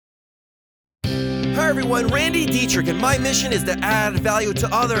everyone, Randy Dietrich, and my mission is to add value to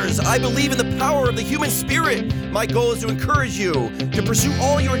others. I believe in the power of the human spirit. My goal is to encourage you to pursue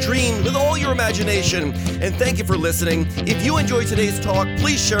all your dreams with all your imagination. And thank you for listening. If you enjoyed today's talk,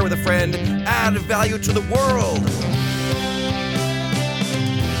 please share with a friend. Add value to the world.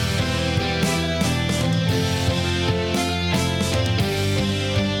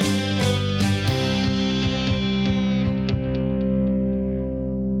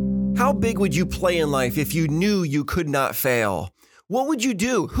 How big would you play in life if you knew you could not fail? What would you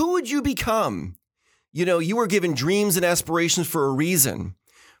do? Who would you become? You know, you were given dreams and aspirations for a reason.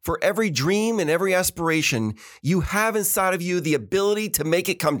 For every dream and every aspiration, you have inside of you the ability to make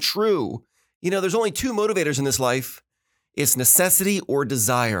it come true. You know, there's only two motivators in this life. It's necessity or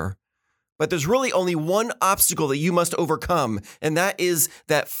desire. But there's really only one obstacle that you must overcome, and that is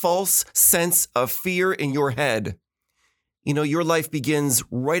that false sense of fear in your head. You know, your life begins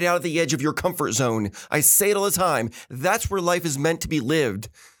right out at the edge of your comfort zone. I say it all the time. That's where life is meant to be lived.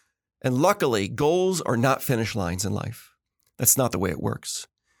 And luckily, goals are not finish lines in life. That's not the way it works.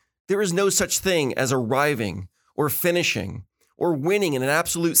 There is no such thing as arriving or finishing or winning in an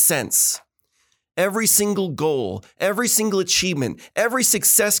absolute sense. Every single goal, every single achievement, every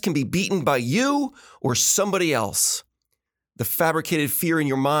success can be beaten by you or somebody else. The fabricated fear in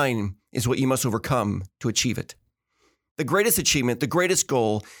your mind is what you must overcome to achieve it. The greatest achievement, the greatest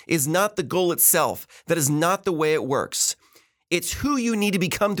goal is not the goal itself. That is not the way it works. It's who you need to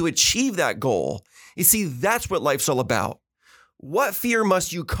become to achieve that goal. You see, that's what life's all about. What fear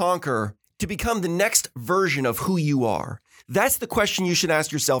must you conquer to become the next version of who you are? That's the question you should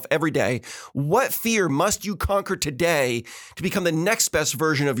ask yourself every day. What fear must you conquer today to become the next best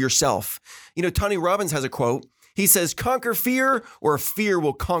version of yourself? You know, Tony Robbins has a quote. He says, conquer fear or fear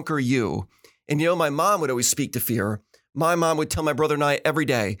will conquer you. And you know, my mom would always speak to fear. My mom would tell my brother and I every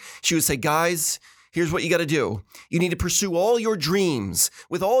day, she would say, guys, here's what you got to do. You need to pursue all your dreams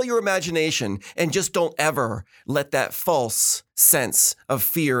with all your imagination and just don't ever let that false sense of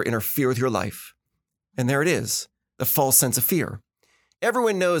fear interfere with your life. And there it is, the false sense of fear.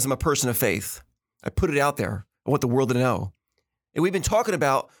 Everyone knows I'm a person of faith. I put it out there. I want the world to know. And we've been talking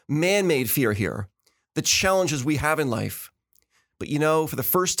about man-made fear here, the challenges we have in life. But you know, for the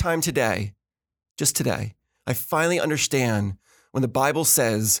first time today, just today, I finally understand when the Bible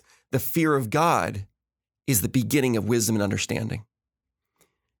says the fear of God is the beginning of wisdom and understanding.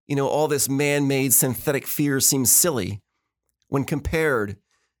 You know, all this man-made synthetic fear seems silly when compared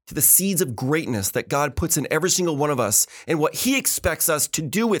to the seeds of greatness that God puts in every single one of us and what He expects us to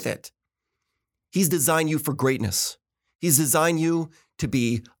do with it. He's designed you for greatness. He's designed you to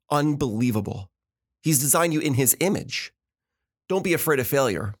be unbelievable. He's designed you in His image. Don't be afraid of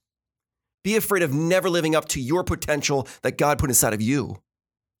failure. Be afraid of never living up to your potential that God put inside of you.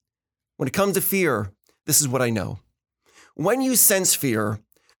 When it comes to fear, this is what I know. When you sense fear,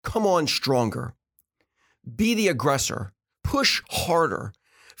 come on stronger. Be the aggressor. Push harder.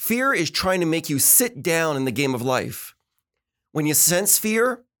 Fear is trying to make you sit down in the game of life. When you sense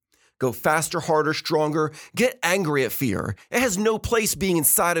fear, go faster, harder, stronger. Get angry at fear. It has no place being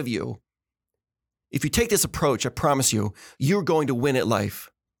inside of you. If you take this approach, I promise you, you're going to win at life.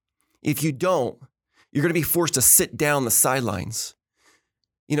 If you don't, you're going to be forced to sit down the sidelines.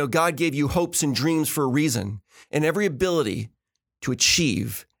 You know, God gave you hopes and dreams for a reason and every ability to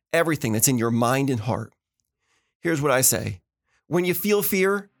achieve everything that's in your mind and heart. Here's what I say. When you feel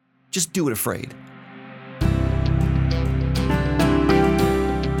fear, just do it afraid.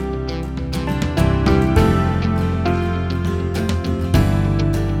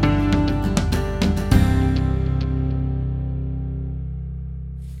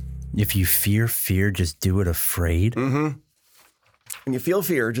 If you fear fear, just do it afraid. Mm-hmm. When you feel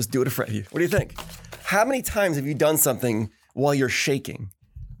fear, just do it afraid. What do you think? How many times have you done something while you're shaking,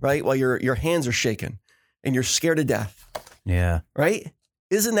 right? While your hands are shaking and you're scared to death. Yeah. Right?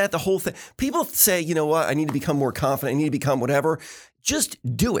 Isn't that the whole thing? People say, you know what? I need to become more confident. I need to become whatever. Just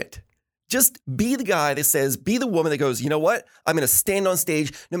do it. Just be the guy that says, be the woman that goes, you know what? I'm going to stand on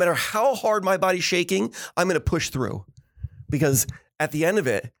stage. No matter how hard my body's shaking, I'm going to push through. Because at the end of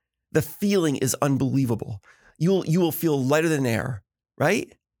it, the feeling is unbelievable. You will feel lighter than air,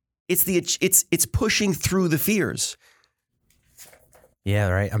 right? It's pushing through the fears. Yeah,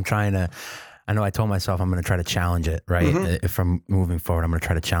 right. I know I told myself I'm going to try to challenge it, right? Mm-hmm. If I'm moving forward, I'm going to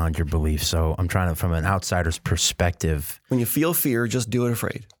try to challenge your beliefs. So I'm trying to, from an outsider's perspective. When you feel fear, just do it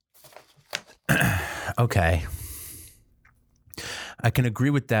afraid. Okay. I can agree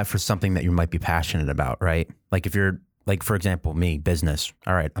with that for something that you might be passionate about, right? Like if you're, like, for example, me, business.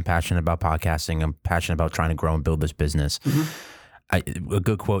 All right, I'm passionate about podcasting. I'm passionate about trying to grow and build this business. Mm-hmm. a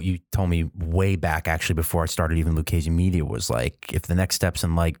good quote you told me way back, actually, before I started even Lucchese Media, was like, if the next steps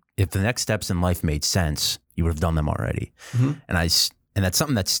in life made sense, you would have done them already. Mm-hmm. And that's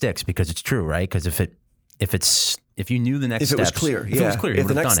something that sticks, because it's true, right? Because if you knew the next steps, if it was clear, if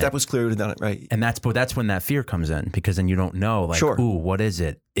the next step was clear, you would have done it, right? And that's when that fear comes in, because then you don't know, like, Sure. ooh, what is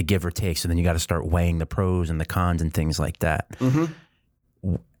it? It give or take. So then you got to start weighing the pros and the cons and things like that.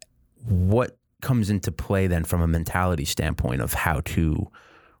 Mm-hmm. What comes into play then from a mentality standpoint of how to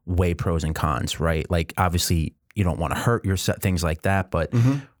weigh pros and cons, right? Like, obviously you don't want to hurt yourself, things like that, but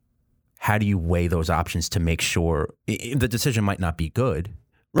how do you weigh those options to make sure the decision might not be good,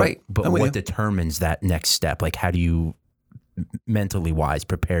 right? But what determines that next step? Like, how do you mentally wise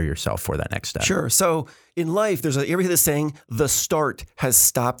prepare yourself for that next step? Sure. So in life, you ever hear this saying, the start has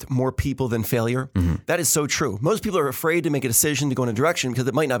stopped more people than failure? Mm-hmm. That is so true. Most people are afraid to make a decision to go in a direction because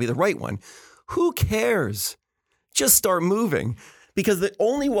it might not be the right one. Who cares? Just start moving, because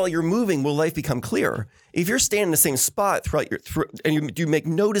only while you're moving will life become clear. If you're standing in the same spot and you make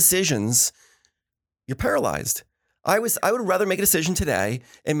no decisions, you're paralyzed. I would rather make a decision today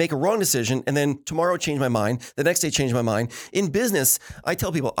and make a wrong decision, and then tomorrow change my mind. The next day change my mind. In business, I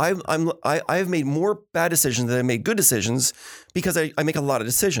tell people I've made more bad decisions than I made good decisions, because I make a lot of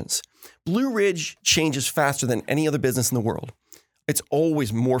decisions. Blue Ridge changes faster than any other business in the world. It's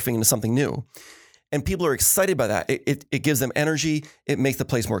always morphing into something new. And people are excited by that. It gives them energy. It makes the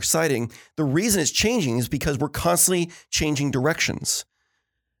place more exciting. The reason it's changing is because we're constantly changing directions.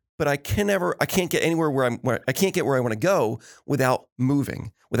 But I can't get anywhere where I can't get where I want to go without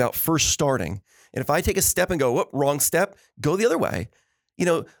moving, without first starting. And if I take a step and go, wrong step, go the other way. You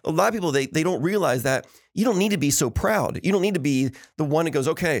know, a lot of people, they don't realize that you don't need to be so proud. You don't need to be the one that goes,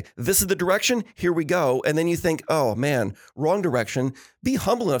 okay, this is the direction, here we go. And then you think, oh man, wrong direction. Be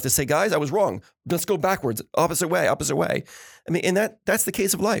humble enough to say, guys, I was wrong. Let's go backwards, opposite way. I mean, and that's the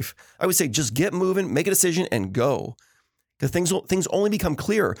case of life. I would say just get moving, make a decision, and go. Because things only become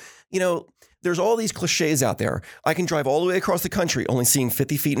clear. You know, there's all these cliches out there. I can drive all the way across the country, only seeing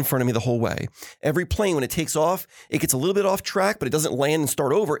 50 feet in front of me the whole way. Every plane, when it takes off, it gets a little bit off track, but it doesn't land and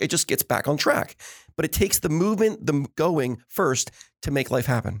start over. It just gets back on track. But it takes the movement, the going first, to make life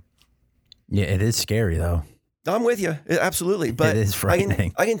happen. Yeah, it is scary though. I'm with you, absolutely. But it is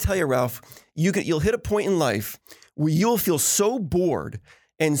frightening. I can tell you, Ralph, you'll hit a point in life where you'll feel so bored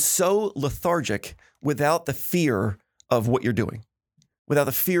and so lethargic without the fear of what you're doing, without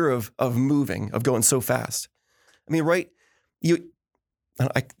the fear of moving, of going so fast. I mean, right?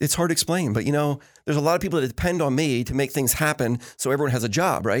 It's hard to explain, but you know, there's a lot of people that depend on me to make things happen so everyone has a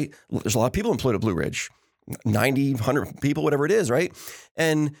job, right? There's a lot of people employed at Blue Ridge, 90, 100 people, whatever it is, right?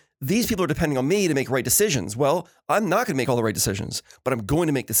 And these people are depending on me to make right decisions. Well, I'm not going to make all the right decisions, but I'm going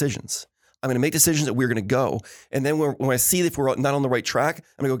to make decisions. I'm going to make decisions that we're going to go. And then when I see if we're not on the right track,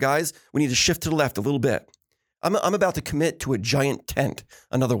 I'm going to go, guys, we need to shift to the left a little bit. I'm about to commit to a giant tent,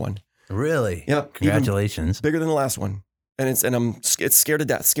 another one. Really? Yeah. Congratulations. Bigger than the last one. And it's scared to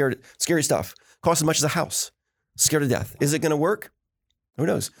death. Scary stuff. Costs as much as a house. Scared to death. Is it going to work? Who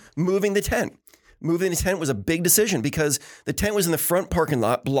knows? Moving the tent. Moving the tent was a big decision because the tent was in the front parking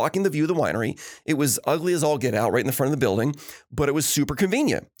lot, blocking the view of the winery. It was ugly as all get out right in the front of the building, but it was super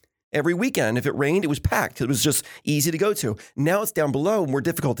convenient. Every weekend, if it rained, it was packed. It was just easy to go to. Now it's down below, more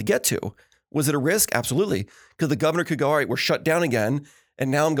difficult to get to. Was it a risk? Absolutely. Because the governor could go, all right, we're shut down again. And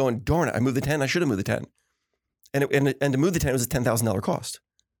now I'm going, darn it, I moved the tent. I should have moved the tent. And to move the tent was a $10,000 cost.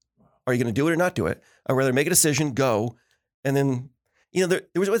 Are you going to do it or not do it? I'd rather make a decision, go. And then, you know,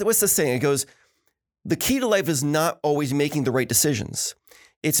 what's the saying? It goes, the key to life is not always making the right decisions.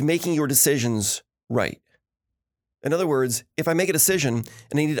 It's making your decisions right. In other words, if I make a decision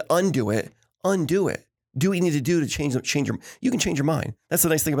and I need to undo it, undo it. Do what you need to do to change you can change your mind. That's the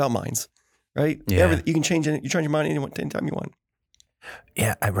nice thing about minds. Right? Yeah. You can change it. You change your mind anytime you want.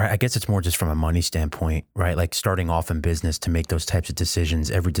 Yeah, I guess it's more just from a money standpoint, right? Like starting off in business to make those types of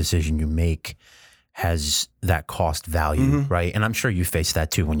decisions, every decision you make has that cost value, right? And I'm sure you faced that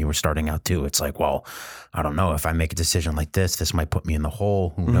too when you were starting out too. It's like, well, I don't know if I make a decision like this might put me in the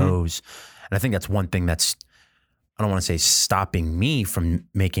hole. Who knows? And I think that's one thing that's, I don't want to say stopping me from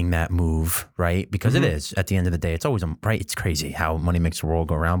making that move, right? Because it is, at the end of the day, it's always, right? It's crazy how money makes the world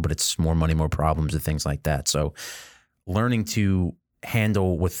go around, but it's more money, more problems and things like that. So learning to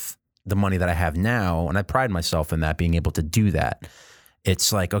handle with the money that I have now, and I pride myself in that, being able to do that.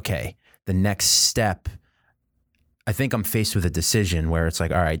 It's like, okay, the next step, I think I'm faced with a decision where it's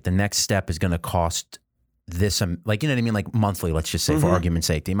like, all right, the next step is going to cost this, like, you know what I mean? Like monthly, let's just say for argument's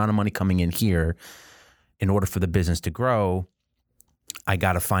sake, the amount of money coming in here, in order for the business to grow, I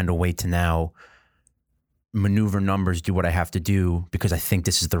got to find a way to now maneuver numbers, do what I have to do because I think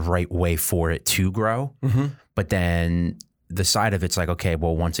this is the right way for it to grow. Mm-hmm. But then the side of it's like, okay,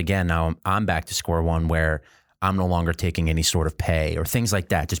 well, once again, now I'm back to square one where I'm no longer taking any sort of pay or things like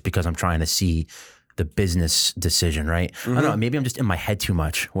that just because I'm trying to see the business decision, right? I don't know, maybe I'm just in my head too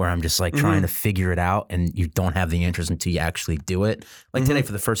much where I'm just like trying to figure it out and you don't have the interest until you actually do it. Like today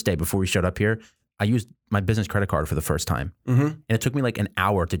for the first day before we showed up here, I used my business credit card for the first time. And it took me like an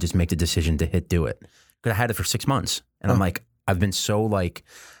hour to just make the decision to hit do it because I had it for 6 months. And I'm like, I've been so like,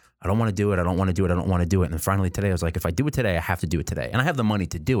 I don't want to do it. I don't want to do it. I don't want to do it. And then finally today I was like, if I do it today, I have to do it today. And I have the money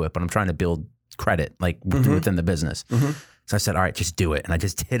to do it, but I'm trying to build credit like within the business. So I said, all right, just do it. And I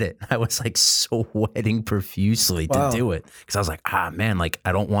just did it. I was like sweating profusely to do it because I was like, man, like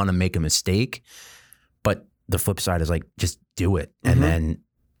I don't want to make a mistake. But the flip side is like, just do it. And then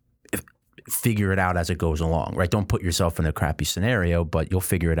figure it out as it goes along, right? Don't put yourself in a crappy scenario, but you'll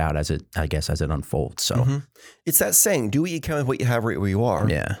figure it out as it unfolds. So it's that saying, do what you can with what you have right where you are.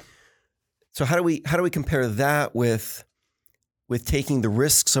 Yeah. So how do we compare that with taking the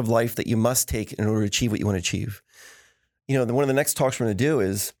risks of life that you must take in order to achieve what you want to achieve? You know, one of the next talks we're going to do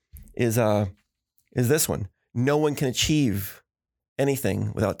is this one. No one can achieve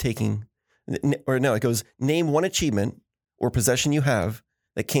anything without taking, or no, it goes, name one achievement or possession you have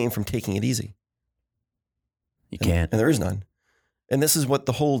that came from taking it easy. You can't. And there is none. And this is what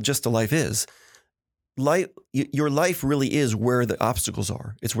the whole gist of life is. Your life really is where the obstacles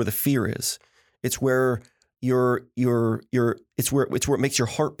are. It's where the fear is. It's where it's where it makes your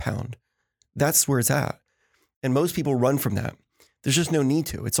heart pound. That's where it's at. And most people run from that. There's just no need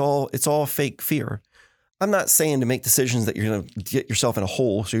to. It's all fake fear. I'm not saying to make decisions that you're going to get yourself in a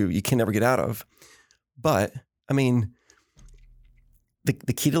hole so you can never get out of. But I mean,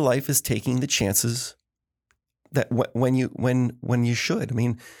 the key to life is taking the chances that when you should. I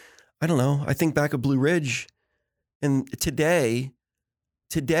mean, I don't know. I think back of Blue Ridge, and today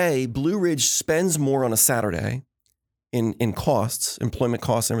Blue Ridge spends more on a Saturday in costs, employment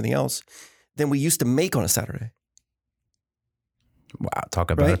costs and everything else than we used to make on a Saturday. Wow.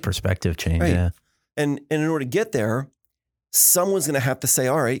 Talk about a perspective change. Right. Yeah. And in order to get there, someone's going to have to say,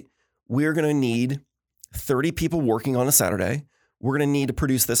 all right, we're going to need 30 people working on a Saturday. We're going to need to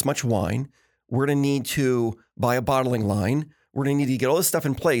produce this much wine. We're going to need to buy a bottling line. We're going to need to get all this stuff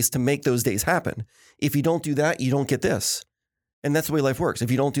in place to make those days happen. If you don't do that, you don't get this. And that's the way life works.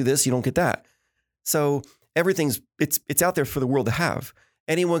 If you don't do this, you don't get that. So everything's, it's out there for the world to have.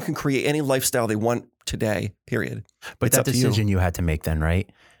 Anyone can create any lifestyle they want today, period. But it's that decision you had to make then, right?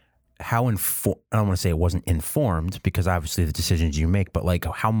 I don't want to say it wasn't informed because obviously the decisions you make, but like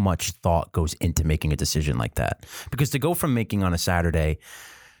how much thought goes into making a decision like that? Because to go from making on a Saturday,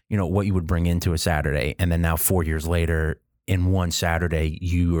 you know, what you would bring into a Saturday, and then now 4 years later, in one Saturday,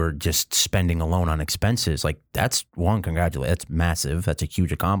 you are just spending alone on expenses. Like that's that's massive. That's a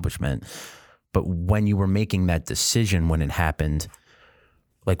huge accomplishment. But when you were making that decision, when it happened,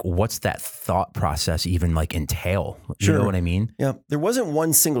 like what's that thought process even like entail? You know what I mean? Yeah. There wasn't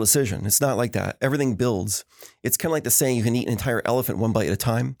one single decision. It's not like that. Everything builds. It's kind of like the saying, you can eat an entire elephant one bite at a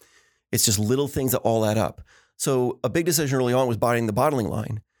time. It's just little things that all add up. So a big decision early on was buying the bottling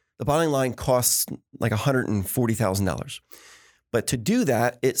line. The bottling line costs like $140,000. But to do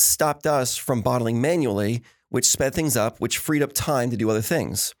that, it stopped us from bottling manually, which sped things up, which freed up time to do other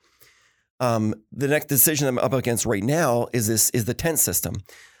things. The next decision I'm up against right now is the tent system.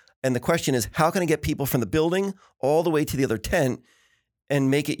 And the question is, how can I get people from the building all the way to the other tent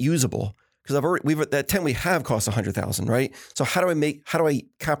and make it usable? Because that tent we have costs $100,000, right? So how do I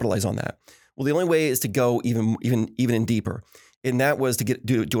capitalize on that? Well, the only way is to go even in deeper. And that was to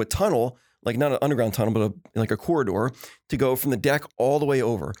do a tunnel, like not an underground tunnel, but like a corridor to go from the deck all the way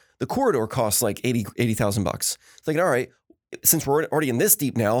over. The corridor costs like $80,000. It's like, all right, since we're already in this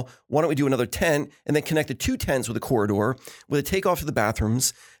deep now, why don't we do another tent and then connect the two tents with a corridor with a takeoff to the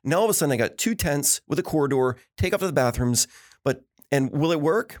bathrooms? Now all of a sudden I got two tents with a corridor, takeoff to the bathrooms. And will it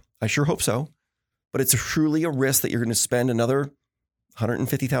work? I sure hope so. But it's truly a risk that you're going to spend another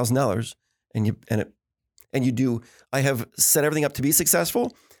 $150,000 and you do. I have set everything up to be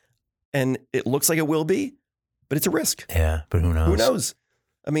successful and it looks like it will be, but it's a risk. Yeah, but who knows? Who knows?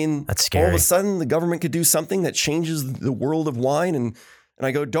 I mean, that's scary. All of a sudden the government could do something that changes the world of wine and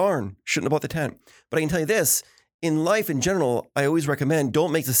I go, darn, shouldn't have bought the tent. But I can tell you this, in life in general, I always recommend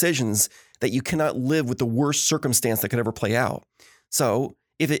don't make decisions that you cannot live with the worst circumstance that could ever play out. So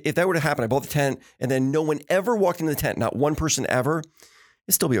if that were to happen, I bought the tent and then no one ever walked into the tent, not one person ever,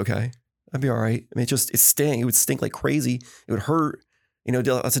 it'd still be okay. I'd be all right. I mean, it would stink like crazy. It would hurt,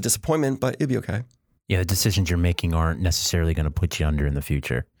 that's a disappointment, but it'd be okay. Yeah, the decisions you're making aren't necessarily going to put you under in the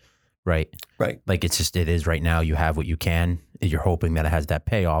future, right? Right. Like it is right now. You have what you can. You're hoping that it has that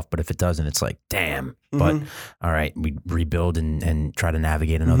payoff, but if it doesn't, it's like, damn. But all right, we rebuild and try to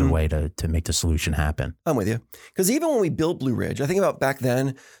navigate another way to make the solution happen. I'm with you. Because even when we built Blue Ridge, I think about back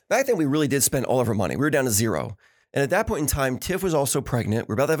then we really did spend all of our money. We were down to zero. And at that point in time, Tiff was also pregnant.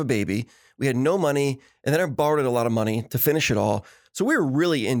 We were about to have a baby. We had no money. And then I borrowed a lot of money to finish it all. So we were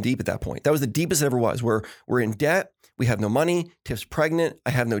really in deep at that point. That was the deepest it ever was. We're in debt. We have no money. Tiff's pregnant. I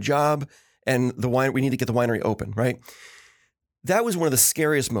have no job. And we need to get the winery open, right? That was one of the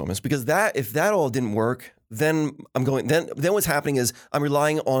scariest moments because if that all didn't work, then what's happening is I'm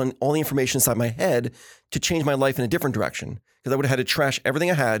relying on all the information inside my head to change my life in a different direction. Because I would have had to trash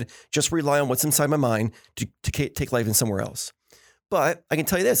everything I had, just rely on what's inside my mind to take life in somewhere else. But I can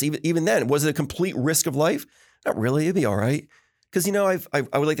tell you this, even then, was it a complete risk of life? Not really, it'd be all right. Because, I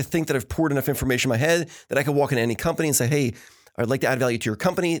would like to think that I've poured enough information in my head that I could walk into any company and say, hey, I'd like to add value to your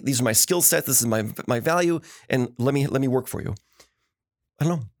company. These are my skill sets. This is my value. And let me work for you. I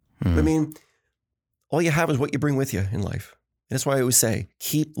don't know. I mean, all you have is what you bring with you in life. And that's why I always say,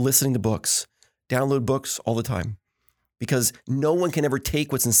 keep listening to books, download books all the time. Because no one can ever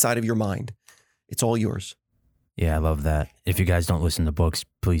take what's inside of your mind. It's all yours. Yeah, I love that. If you guys don't listen to books,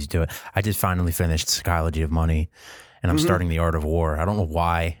 please do it. I just finally finished Psychology of Money, and I'm starting The Art of War. I don't know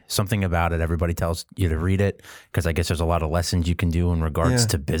why. Something about it. Everybody tells you to read it because I guess there's a lot of lessons you can do in regards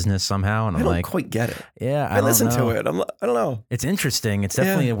to business somehow. And I don't quite get it. Yeah, I listen to it. I don't know. It's interesting. It's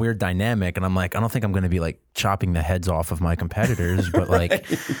definitely a weird dynamic. And I'm like, I don't think I'm going to be like chopping the heads off of my competitors, but like,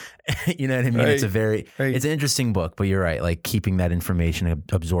 you know what I mean? It's it's an interesting book, but you're right. Like keeping that information,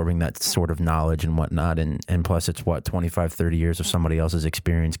 absorbing that sort of knowledge and whatnot. And plus it's 25, 30 years of somebody else's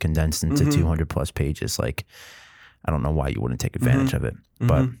experience condensed into 200 plus pages. Like, I don't know why you wouldn't take advantage of it,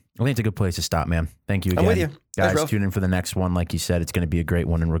 but I think it's a good place to stop, man. Thank you again. I'm with you. Guys, Thanks, tune in for the next one. Like you said, it's going to be a great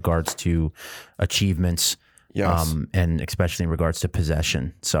one in regards to achievements, and especially in regards to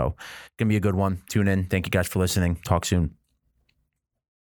possession. So it's going to be a good one. Tune in. Thank you guys for listening. Talk soon.